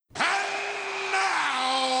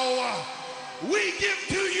give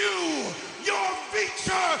to you your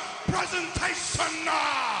feature presentation.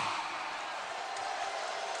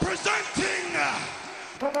 Presenting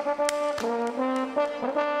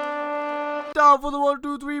Down for the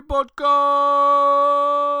 123 podcast.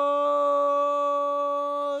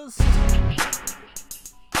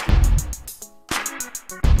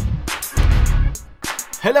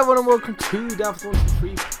 Hello everyone and welcome to Down for the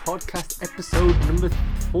 123 podcast episode number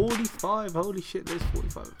 45. Holy shit, there's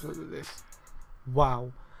 45 episodes of this.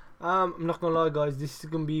 Wow. I'm not gonna lie guys, this is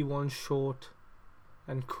gonna be one short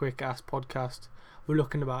and quick ass podcast. We're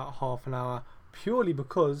looking about half an hour purely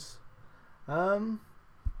because I'm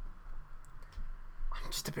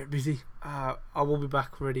just a bit busy. I will be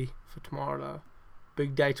back ready for tomorrow though.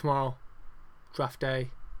 Big day tomorrow. Draft day.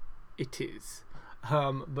 It is.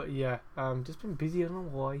 But yeah, just been busy. I don't know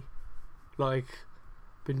why. Like,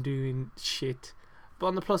 been doing shit. But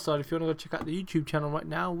on the plus side, if you want to go check out the YouTube channel right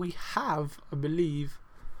now, we have, I believe,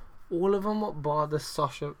 all of them bar the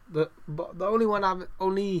Sasha. The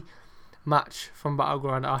only match from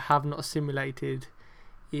Battleground I have not simulated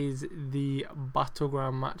is the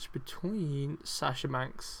Battleground match between Sasha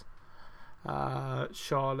Banks,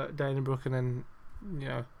 Charlotte, Dana Brooke, and then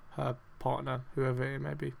her partner, whoever it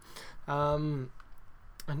may be. And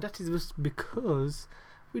that is just because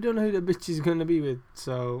we don't know who the bitch is going to be with,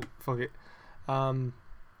 so fuck it.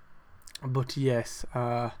 But yes,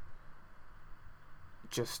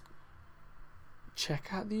 just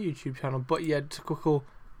check out the YouTube channel. But yeah, just a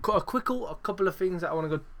couple of things that I want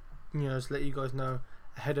to go, just let you guys know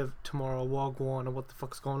ahead of tomorrow, Wagwan, and what the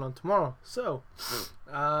fuck's going on tomorrow. So,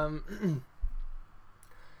 the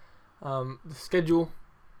schedule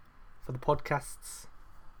for the podcasts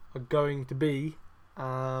are going to be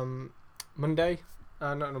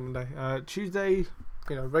Tuesday,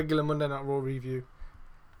 regular Monday Night Raw review,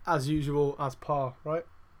 as usual, as par, right?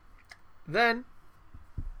 Then,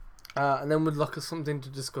 and then we'd look at something to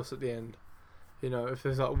discuss at the end. If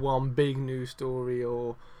there's like one big news story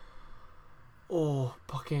or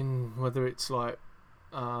fucking whether it's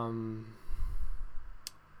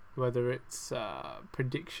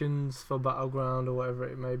predictions for Battleground or whatever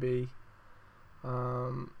it may be.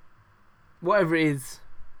 Whatever it is,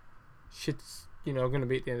 shit's going to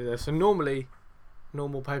be at the end of this. So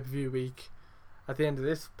normal pay-per-view week, at the end of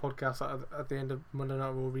this podcast, at the end of Monday Night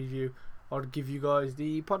Raw review, I'd give you guys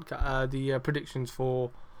the predictions for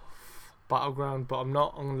Battleground, but I'm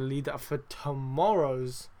going to leave that for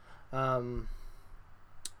tomorrow's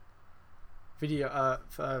video,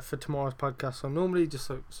 for tomorrow's podcast. So normally, just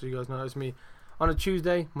so you guys know, it's me on a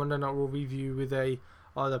Tuesday, Monday Night Raw review with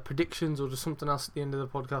either predictions or just something else at the end of the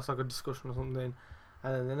podcast, like a discussion or something.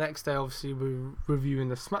 And then the next day, obviously, we're reviewing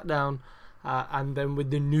the SmackDown, and then with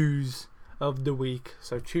the news of the week.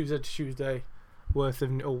 So Tuesday to Tuesday worth of,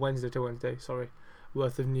 or Wednesday to Wednesday,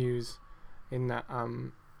 worth of news in that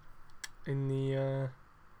in the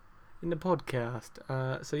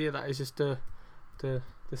podcast. So yeah, that is just the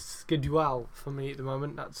schedule for me at the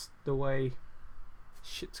moment. That's the way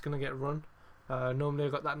shit's gonna get run. Normally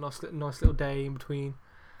I've got that nice little day in between,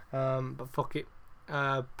 but fuck it.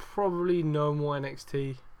 Probably no more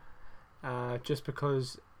NXT, just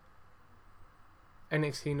because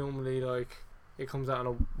NXT normally it comes out on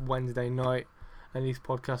a Wednesday night, and these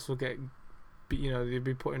podcasts will they'll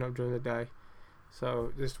be putting up during the day,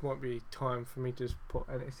 so this won't be time for me to just put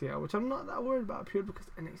NXT out, which I'm not that worried about purely because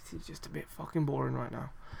NXT is just a bit fucking boring right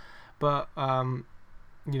now. But I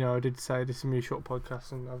did say this is going to be a short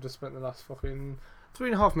podcast, and I've just spent the last fucking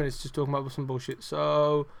 3.5 minutes just talking about some bullshit.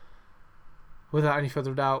 So, without any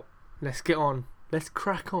further doubt, let's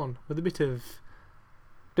crack on with a bit of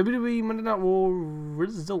WWE Monday Night Raw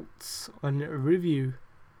results and review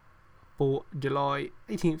for July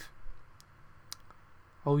 18th.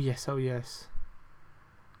 Oh yes.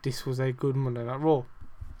 This was a good Monday Night Raw.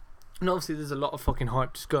 And obviously there's a lot of fucking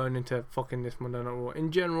hype just going into fucking this Monday Night Raw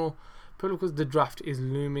in general, probably because the draft is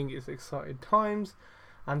looming, it's excited times,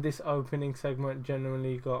 and this opening segment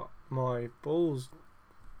generally got my balls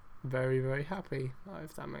very, very happy,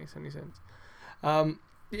 if that makes any sense. So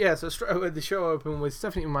straight away the show opened with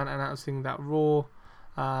Stephanie McMahon announcing that Raw,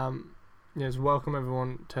 welcome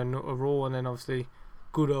everyone to a Raw, and then obviously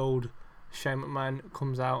good old Shane McMahon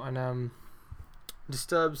comes out and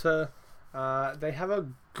disturbs her. They have a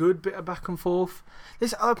good bit of back and forth.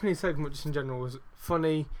 This opening segment just in general was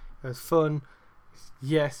funny, it was fun,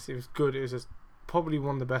 yes, it was good, it was just probably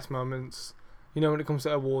one of the best moments. When it comes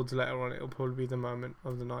to awards later on, it'll probably be the moment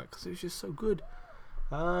of the night because it was just so good.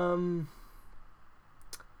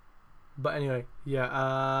 But anyway,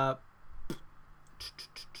 yeah.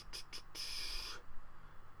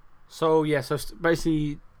 So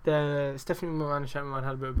basically the Stephanie McMahon and Shane McMahon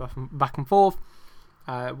had a bit of back and forth,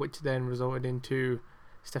 which then resulted into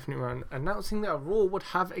Stephanie McMahon announcing that Raw would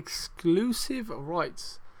have exclusive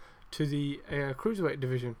rights to the Cruiserweight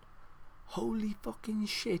division. Holy fucking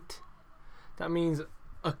shit. That means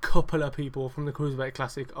a couple of people from the Cruiserweight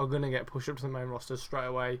Classic are going to get pushed up to the main roster straight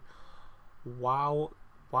away. Wow.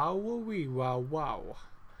 Wow.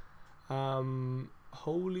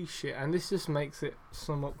 Holy shit. And this just makes it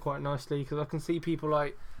sum up quite nicely, because I can see people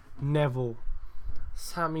like Neville,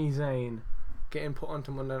 Sami Zayn getting put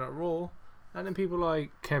onto Monday Night Raw, and then people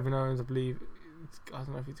like Kevin Owens, I believe. I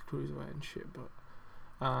don't know if he's a Cruiserweight and shit, but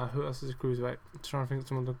who else is a Cruiserweight? I'm trying to think of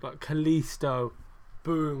someone like Kalisto.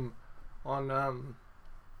 Boom. On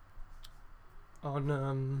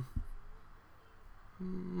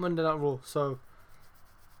Monday Night Raw. So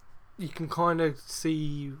you can kind of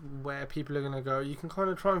see where people are going to go. You can kind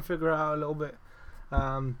of try and figure it out a little bit.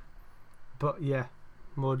 But yeah,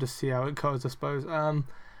 we'll just see how it goes, I suppose. And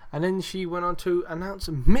then she went on to announce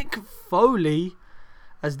Mick Foley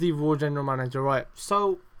as the Raw General Manager. Right,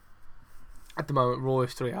 so at the moment, Raw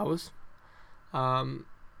is 3 hours.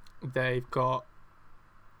 They've got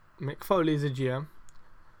Mick Foley as a GM,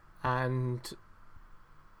 and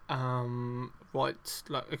rights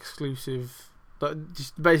like exclusive, but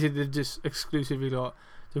just basically they've just exclusively got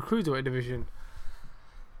the Cruiserweight division.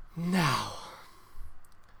 Now,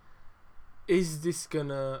 is this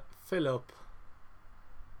gonna fill up?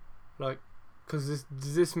 Like, because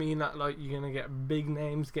does this mean that like you're gonna get big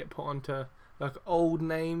names get put onto, like old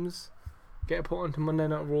names get put onto Monday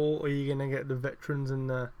Night Raw, or are you gonna get the veterans and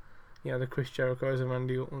the the Chris Jerichos and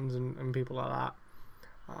Randy Ortons and people like that?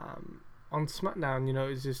 On SmackDown,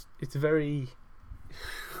 it's very,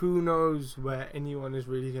 who knows where anyone is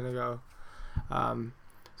really gonna go. So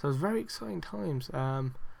it's very exciting times.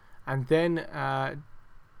 And then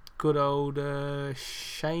good old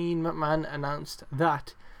Shane McMahon announced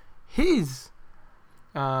that his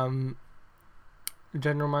general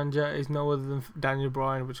manager is no other than Daniel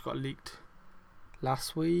Bryan, which got leaked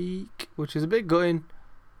last week, which is a bit gutting.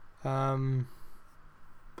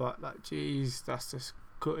 But like, geez, that's just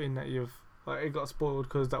gutting that you've it got spoiled,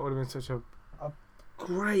 because that would have been such a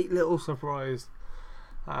great little surprise.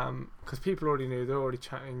 Because people already knew, they're already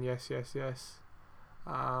chatting. Yes.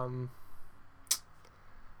 A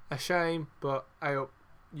shame, but I hope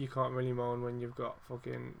you can't really moan when you've got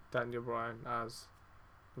fucking Daniel Bryan as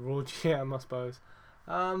the Raw GM, I suppose.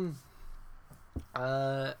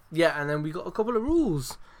 Yeah, and then we got a couple of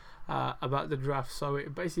rules about the draft. So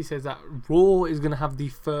it basically says that Raw is going to have the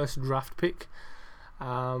first draft pick.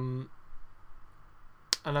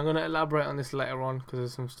 And I'm going to elaborate on this later on, because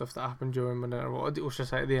there's some stuff that happened during Monday Night Raw, or should I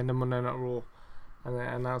say at the end of Monday Night Raw, and the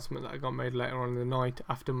announcement that got made later on in the night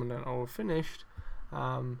after Monday Night Raw finished,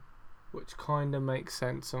 which kind of makes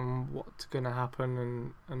sense on what's going to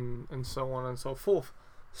happen and so on and so forth.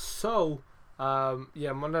 So,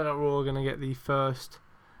 yeah, Monday Night Raw are going to get the first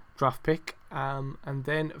draft pick, and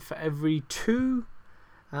then for every 2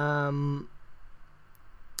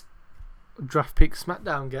 draft picks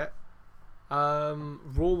SmackDown get, Raw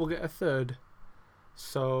will get a third.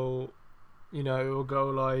 So, it will go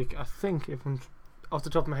like, I think, if I'm off the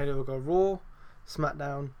top of my head, it will go Raw,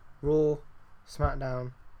 SmackDown, Raw,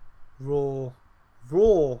 SmackDown, Raw,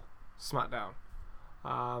 SmackDown.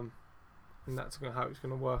 And that's how it's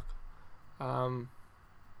going to work.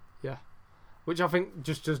 Yeah. Which I think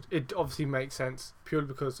just it obviously makes sense, purely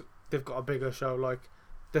because they've got a bigger show. Like,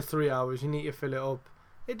 the 3 hours, you need to fill it up.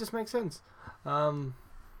 It just makes sense. Why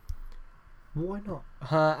not?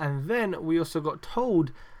 And then we also got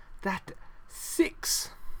told that 6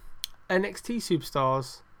 NXT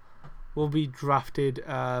superstars will be drafted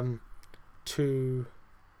to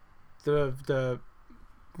the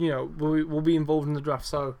will be involved in the draft.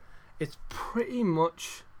 So it's pretty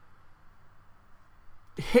much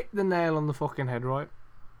hit the nail on the fucking head, right?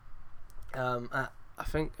 I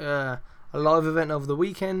think a live event over the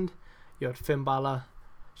weekend, you had Finn Balor,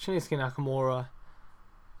 Shinsuke Nakamura,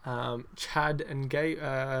 Chad and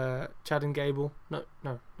Gable. No,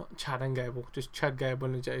 not Chad and Gable. Just Chad Gable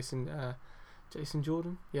and Jason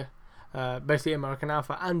Jordan. Yeah. Basically American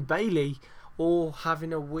Alpha and Bayley all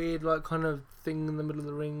having a weird kind of thing in the middle of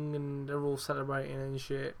the ring, and they're all celebrating and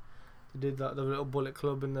shit. They did the little Bullet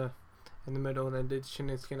Club in the middle, and then did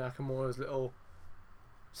Shinsuke Nakamura's little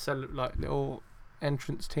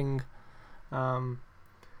entrance thing on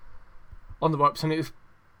the ropes, and it was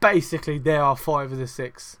basically there are 5 of the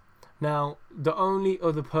 6. Now, the only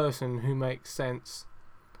other person who makes sense,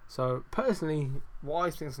 so personally what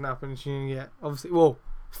I think is going to happen is you're going to get, obviously,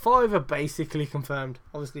 5 are basically confirmed.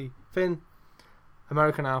 Obviously Finn,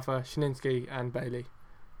 American Alpha, Shinsuke and Bayley.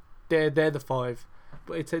 they're the 5,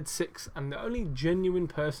 but it said 6, and the only genuine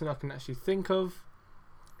person I can actually think of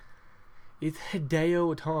is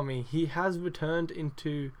Hideo Itami. He has returned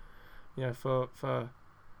into, for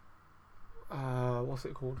what's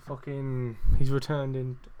it called? He's returned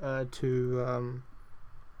in to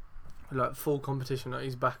like full competition. Like,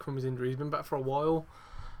 he's back from his injury. He's been back for a while,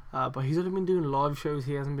 but he's only been doing live shows.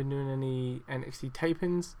 He hasn't been doing any NXT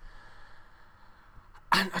tapings,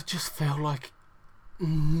 and I just feel like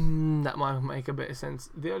that might make a bit of sense.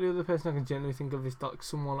 The only other person I can generally think of is like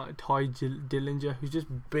someone like Ty Dillinger, who's just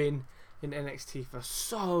been in NXT for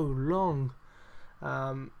so long,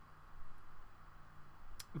 that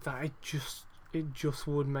it just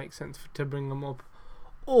would make sense to bring them up.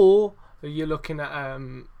 Or you're looking at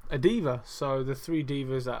a diva. So the three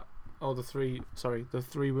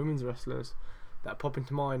women's wrestlers that pop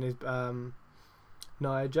into mind is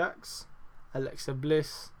Nia Jax, Alexa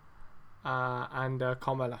Bliss, and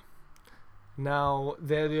Carmella. Now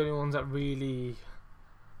they're the only ones that really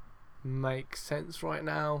make sense right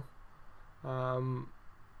now. I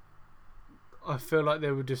feel like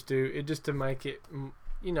they would just do it just to make it,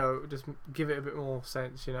 just give it a bit more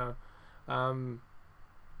sense.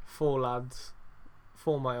 4 lads,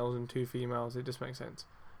 4 males and 2 females. It just makes sense.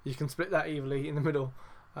 You can split that evenly in the middle,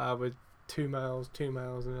 with 2 males,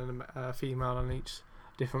 and then a female on each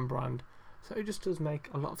different brand. So it just does make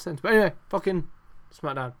a lot of sense. But anyway, fucking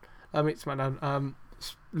SmackDown.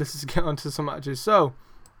 Let's just get on to some matches. So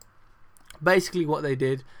basically what they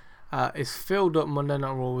did is filled up Monday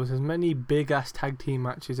Night Raw with as many big ass tag team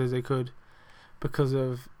matches as they could, because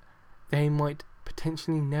of they might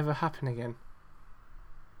potentially never happen again.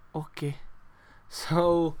 Okay.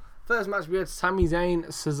 So first match we had Sami Zayn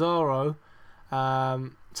and Cesaro,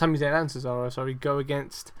 go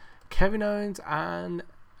against Kevin Owens and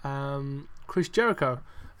Chris Jericho.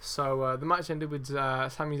 So the match ended with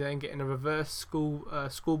Sami Zayn getting a reverse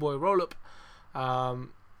schoolboy roll up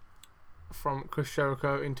from Chris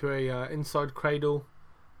Jericho into a inside cradle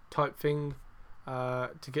type thing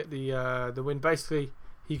to get the win. Basically,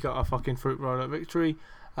 he got a fucking fruit roll up victory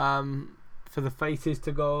for the faces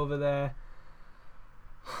to go over there.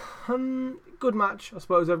 Good match, I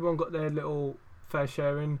suppose. Everyone got their little fair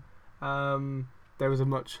share in. There was I'm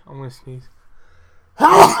gonna sneeze.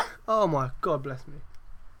 Oh my god, bless me.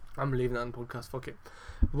 I'm leaving that on the podcast. Fuck it.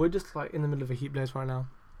 We're just like in the middle of a heat blaze right now.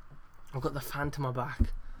 I've got the fan to my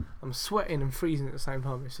back. I'm sweating and freezing at the same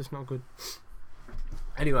time. It's just not good.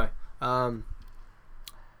 Anyway,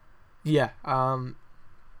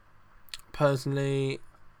 personally,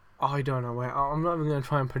 I don't know where. I'm not even going to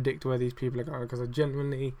try and predict where these people are going, because I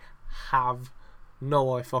genuinely have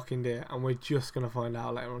no fucking idea, and we're just going to find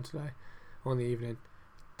out later on today, on the evening.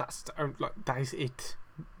 That is it.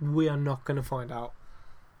 We are not going to find out.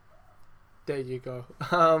 There you go.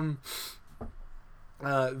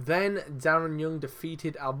 Then Darren Young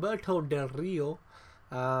defeated Alberto Del Rio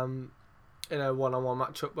in a one-on-one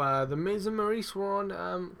matchup. The Miz and Maurice were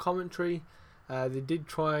on commentary. They did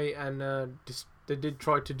try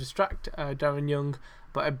to distract Darren Young,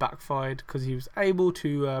 but it backfired because he was able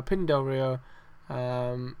to pin Del Rio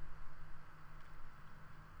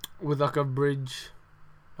with like a bridge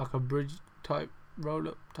type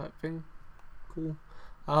roll-up type thing. Cool.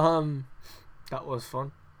 That was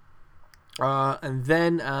fun. And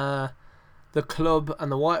then the Club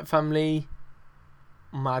and the Wyatt family,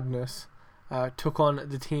 madness, took on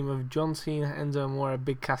the team of John Cena, Enzo Amore,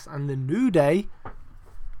 Big Cass, and the New Day.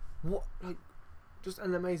 Just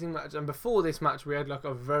an amazing match. And before this match, we had like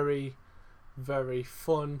a very, very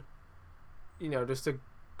fun, just a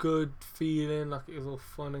good feeling. Like it was all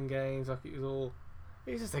fun and games. It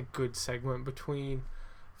was just a good segment between.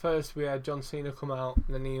 First, we had John Cena come out,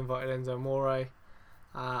 and then he invited Enzo Amore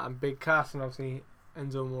and Big Cass, and obviously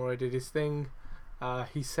Enzo Amore did his thing.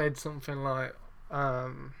 He said something like,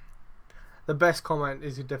 the best comment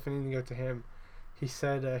is definitely go to him. He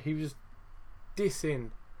said he was dissing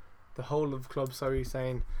the whole of the club, so he's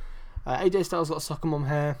saying AJ Styles got soccer mum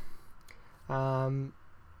hair.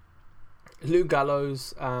 Luke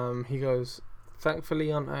Gallows, he goes,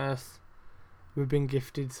 thankfully on Earth we've been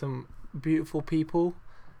gifted some beautiful people.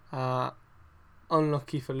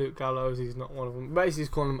 Unlucky for Luke Gallows, he's not one of them. Basically, he's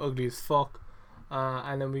calling him ugly as fuck.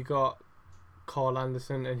 And then we got Carl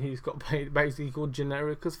Anderson, and he's got basically called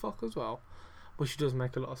generic as fuck as well, which does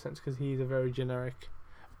make a lot of sense because he's a very generic,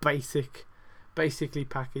 basically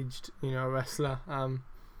packaged, wrestler.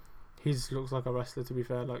 He just looks like a wrestler, to be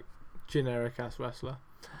fair, like generic ass wrestler.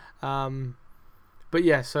 But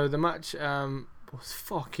yeah, so the match was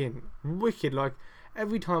fucking wicked. Like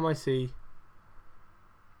every time I see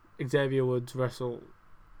Xavier Woods wrestle,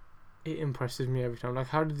 it impresses me every time. Like,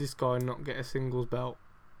 how did this guy not get a singles belt?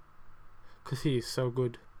 Because he is so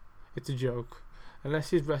good. It's a joke.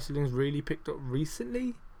 Unless his wrestling's really picked up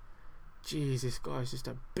recently. Jeez, this guy's just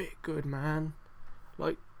a bit good, man.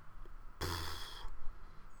 Like,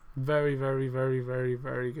 very, very, very, very,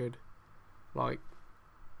 very good. Like,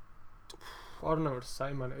 I don't know what to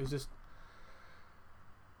say, man. It was just,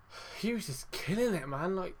 he was just killing it,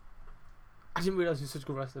 man. Like, I didn't realise he was such a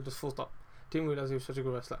good wrestler. Just full stop. Didn't realise he was such a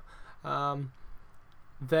good wrestler. So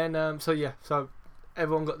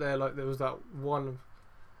everyone got there. Like, there was that one.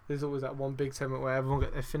 There's always that one big segment where everyone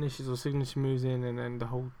got their finishes or signature moves in, and then the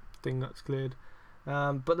whole thing got cleared.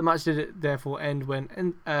 But the match did therefore end when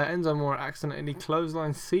Enzo Amore accidentally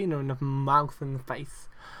clotheslined Cena in the mouth and the face,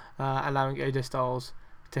 allowing AJ Styles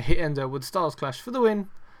to hit Enzo with Styles Clash for the win,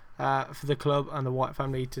 for the club and the Wyatt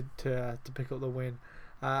family to pick up the win.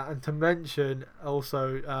 And to mention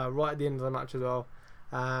also, right at the end of the match as well,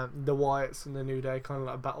 the Wyatts and the New Day kind of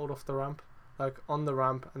like battled off the ramp, like on the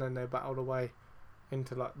ramp, and then they battled away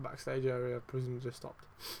into like the backstage area. Presumably just stopped.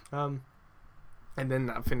 And then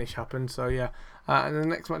that finish happened. So yeah, and the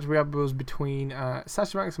next match we had was between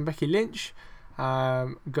Sasha Banks and Becky Lynch,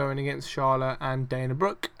 going against Charlotte and Dana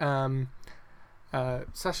Brooke.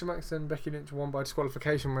 Sasha Banks and Becky Lynch won by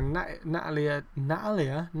disqualification when Natalia,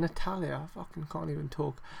 I fucking can't even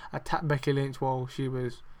talk, attacked Becky Lynch while she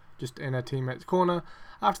was just in her teammate's corner.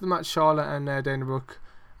 After the match, Charlotte and Dana Brooke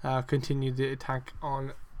continued the attack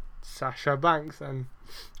on Sasha Banks and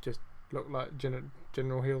just looked like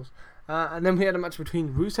general heels. And then we had a match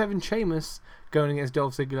between Rusev and Sheamus going against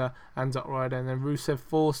Dolph Ziggler and Zack Ryder, and then Rusev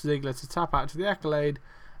forced Ziggler to tap out to the Accolade.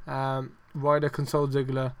 Ryder consoled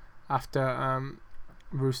Ziggler after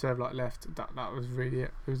Rusev like left. That was really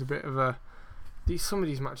it. It was a bit of a some of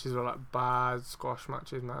these matches were like bad squash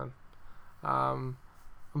matches, man. I'm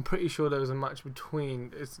pretty sure there was a match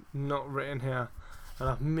between, it's not written here and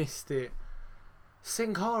I've missed it.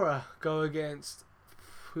 Sin Cara go against,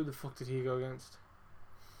 who the fuck did he go against?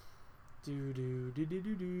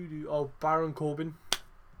 Oh, Baron Corbin.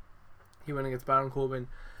 He went against Baron Corbin.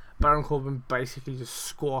 Baron Corbin basically just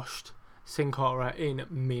squashed Sin Cara in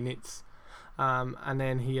minutes. And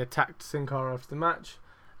then he attacked Sin Cara after the match,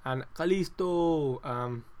 and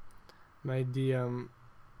Kalisto made the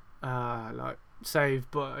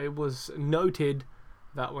save, but it was noted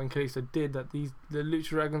that when Kalisto did that, the Lucha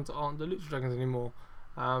Dragons aren't the Lucha Dragons anymore.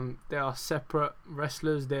 They are separate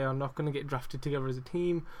wrestlers. They are not going to get drafted together as a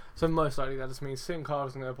team. So most likely that just means Sin Cara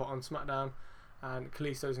is going to get put on SmackDown, and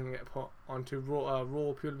Kalisto is going to get put onto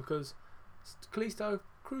Raw purely because Kalisto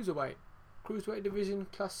cruiserweight division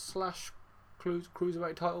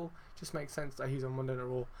cruiserweight title, just makes sense that he's on Monday Night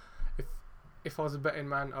Raw. If I was a betting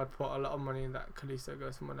man, I'd put a lot of money in that Kalisto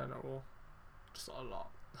goes to Monday Night Raw, just a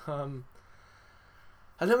lot. And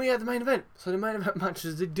then we had the main event. So the main event match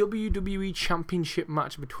is the WWE Championship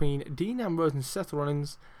match between Dean Ambrose and Seth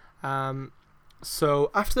Rollins.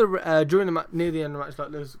 So after during the match, near the end of the match,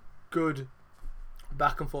 like there was good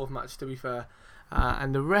back and forth match, to be fair.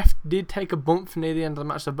 And the ref did take a bump near the end of the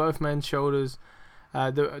match. So both men's shoulders.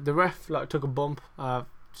 The ref like took a bump.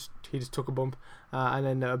 He just took a bump, and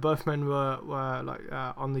then both men were like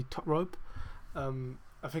on the top rope.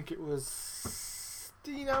 I think it was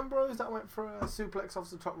Dean Ambrose that went for a suplex off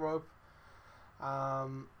the top rope.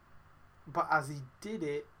 But as he did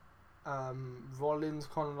it, Rollins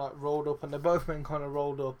kind of like rolled up, and both men kind of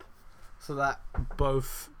rolled up, so that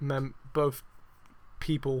both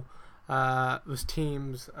people was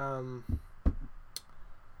teams.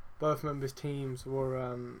 Both members' teams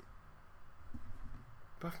were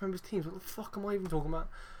what the fuck am I even talking about?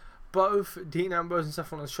 Both Dean Ambrose and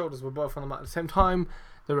Seth Rollins' shoulders were both on the mat at the same time.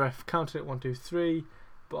 The ref counted it 1, 2, 3,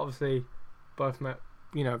 but obviously both met,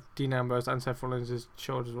 Dean Ambrose and Seth Rollins'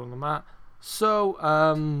 shoulders were on the mat. So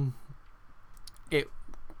it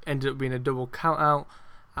ended up being a double count out.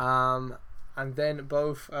 And then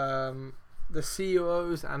both the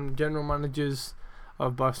CEOs and general managers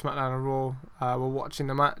of both SmackDown and Raw were watching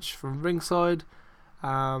the match from ringside.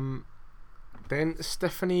 Then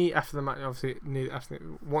Stephanie, after the match, obviously,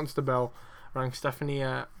 once the bell rang, Stephanie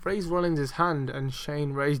raised Rollins' hand and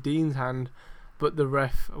Shane raised Dean's hand, but the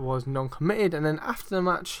ref was non-committed. And then after the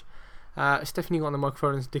match, Stephanie got on the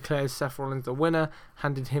microphone and declared Seth Rollins the winner,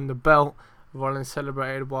 handed him the belt. Rollins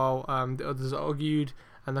celebrated while the others argued,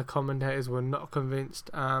 and the commentators were not convinced.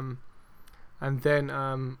 And then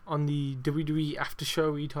on the WWE after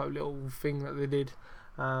showy type little thing that they did,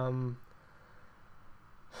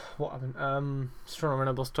 what happened? Just trying to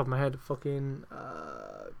remember off the top of my head.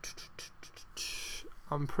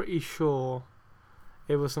 I'm pretty sure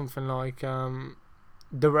it was something like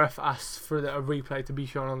the ref asked for a replay to be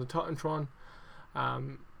shown on the Titantron.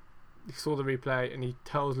 He saw the replay and he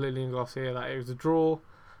tells Lillian Garcia that it was a draw,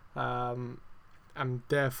 and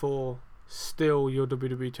therefore still your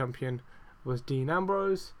WWE champion was Dean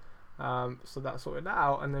Ambrose. So that sorted that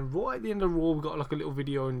out, and then right at the end of Raw we got like a little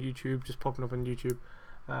video on YouTube, just popping up on YouTube,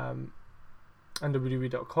 and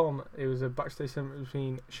WWE.com. It was a backstage segment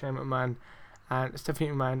between Shane McMahon and Stephanie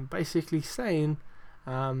McMahon, basically saying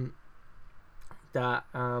that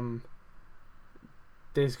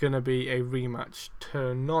there's going to be a rematch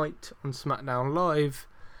tonight on SmackDown Live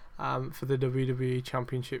for the WWE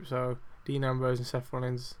Championship. So Dean Ambrose and Seth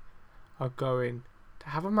Rollins are going to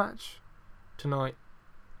have a match tonight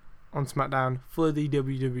on SmackDown for the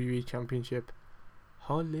WWE Championship.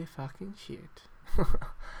 Holy fucking shit.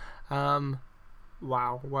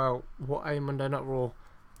 Wow. Well, what a Monday Night Raw.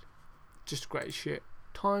 Just great shit.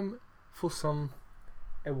 Time for some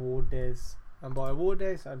award days. And by award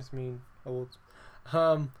days, I just mean awards. We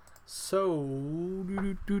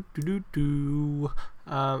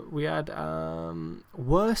had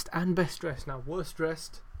worst and best dressed. Now, worst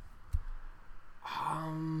dressed.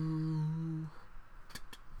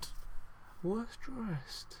 Worst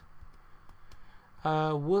dressed.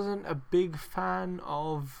 Wasn't a big fan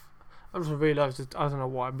of. I just realised, I don't know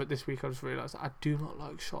why, but this week I just realised I do not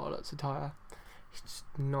like Charlotte's attire. It's just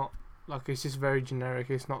not, like, it's just very generic.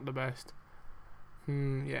 It's not the best.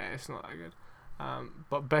 Yeah, it's not that good.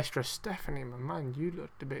 But best dressed Stephanie, my man, you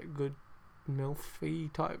looked a bit good,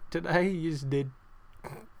 milfy type today. You just did.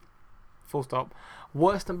 Full stop.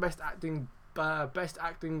 Worst and best acting. Best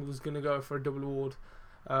acting was gonna go for a double award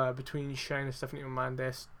between Shane and Stephanie McMahon.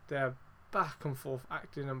 Their back and forth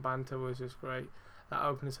acting and banter was just great. That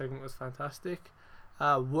opening segment was fantastic.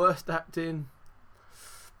 Worst acting,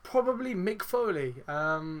 probably Mick Foley.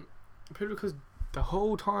 Probably because the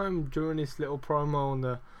whole time during this little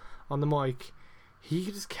promo on the mic, he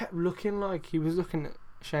just kept looking like he was looking at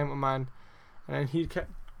Shane McMahon, and then he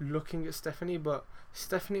kept looking at Stephanie, but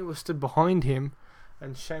Stephanie was stood behind him,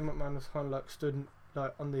 and Shane McMahon was kind of like stood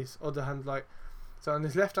like on this other hand, like, so on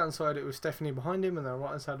his left hand side it was Stephanie behind him, and on the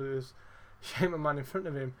right hand side it was Shane McMahon in front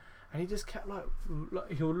of him, and he just kept like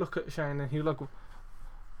he would look at Shane and he would like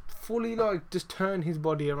fully like just turn his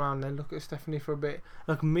body around and look at Stephanie for a bit,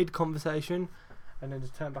 like mid conversation, and then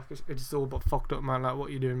just turn back. It's just all but fucked up, man. Like,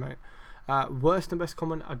 what you doing, mate? Worst and best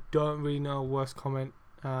comment, I don't really know worst comment.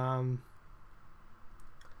 I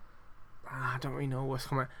don't really know worst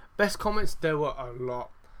comment. Best comments, there were a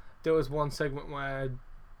lot. There was one segment where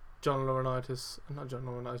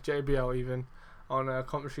JBL even, on a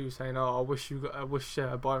commentary saying, "Oh, I wish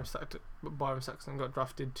Byron Saxton got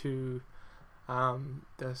drafted to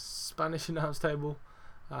the Spanish announce table."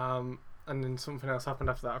 And then something else happened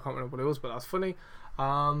after that. I can't remember what it was, but that's funny.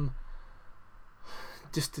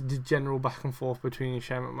 Just the general back and forth between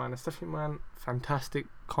Shane McMahon and Stephanie McMahon. Fantastic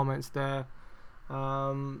comments there.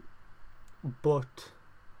 But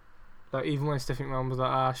like, even when Stephanie McMahon was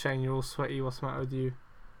like, Shane, you're all sweaty, what's the matter with you?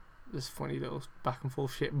 This funny little back and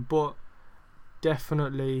forth shit. But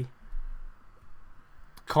definitely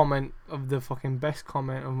comment of the fucking best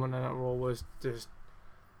comment of Monday Night Raw was just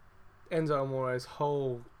Enzo Amore's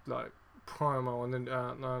whole like promo on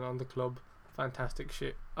the club. Fantastic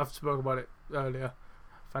shit. I've spoken about it earlier.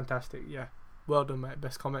 Fantastic, yeah. Well done, mate.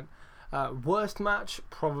 Best comment. Worst match,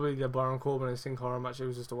 probably the Baron Corbin and Sin Cara match. It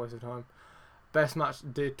was just a waste of time. Best match,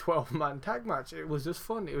 the 12-man tag match. It was just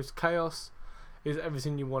fun. It was chaos. It was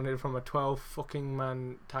everything you wanted from a 12 fucking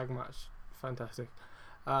man tag match. Fantastic.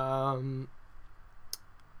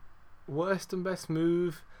 Worst and best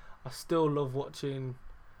move. I still love watching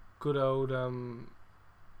good old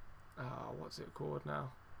what's it called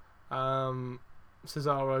now?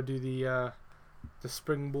 Cesaro do the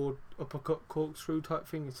springboard uppercut corkscrew type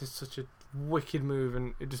thing. It's just such a wicked move,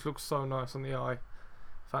 and it just looks so nice on the eye.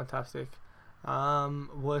 Fantastic.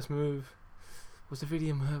 Worst move was the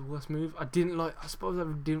video. Worst move. I suppose I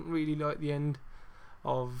didn't really like the end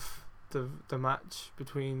of the match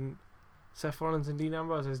between Seth Rollins and Dean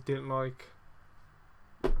Ambrose. I just didn't like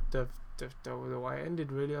the way it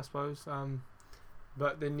ended, really, I suppose.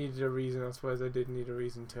 But they needed a reason. I suppose they did need a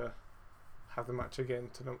reason to have the match again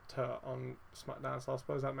to on SmackDown, so I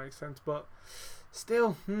suppose that makes sense. But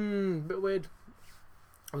still, bit weird.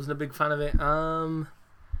 I wasn't a big fan of it.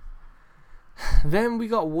 Then we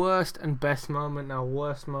got worst and best moment. Now,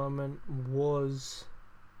 worst moment was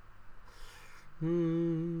I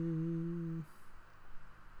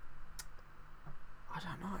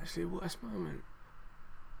don't know, actually. Worst moment,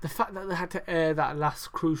 the fact that they had to air that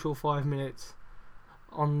last crucial 5 minutes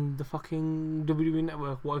on the fucking WWE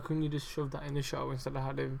network. Why couldn't you just shove that in the show instead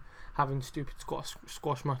of having stupid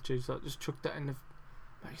squash matches? Like, just chuck that in the...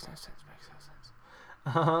 Makes no sense.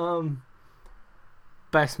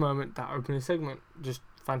 Best moment, that opening segment, just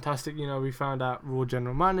fantastic. You know, we found out Raw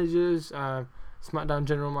general managers, SmackDown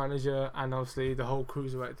general manager, and obviously the whole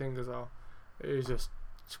cruiserweight thing as well. It was just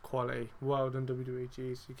quality. Well done, WWE.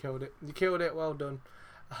 Jeez, you killed it. Well done.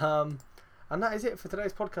 And that is it for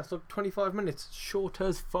today's podcast. Look, 25 minutes, short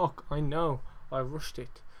as fuck. I know, I rushed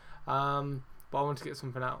it, but I want to get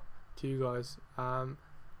something out to you guys,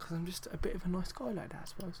 because I'm just a bit of a nice guy like that, I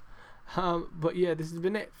suppose. But yeah, this has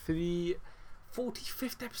been it for the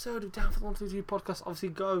 45th episode of DownForThe123 podcast. Obviously,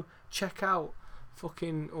 go check out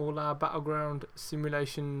fucking all our Battleground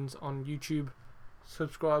simulations on YouTube.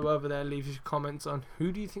 Subscribe over there, leave your comments on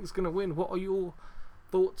who do you think is going to win, what are your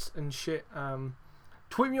thoughts and shit.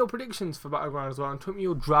 Tweet me your predictions for Battleground as well, and tweet me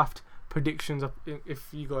your draft predictions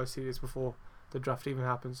if you guys see this before the draft even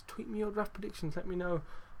happens. Tweet me your draft predictions, let me know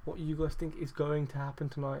what you guys think is going to happen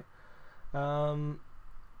tonight. And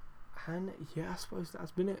yeah, I suppose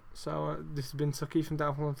that's been it. So this has been Sucky from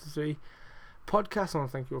DownForThe123 podcast. I want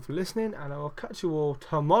to thank you all for listening, and I will catch you all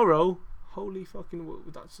tomorrow. Holy fucking,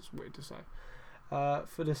 that's just weird to say.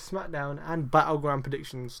 For the SmackDown and Battleground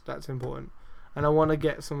predictions, that's important. And I want to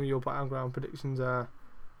get some of your Battleground predictions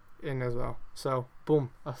in as well. So, boom,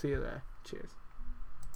 I'll see you there. Cheers.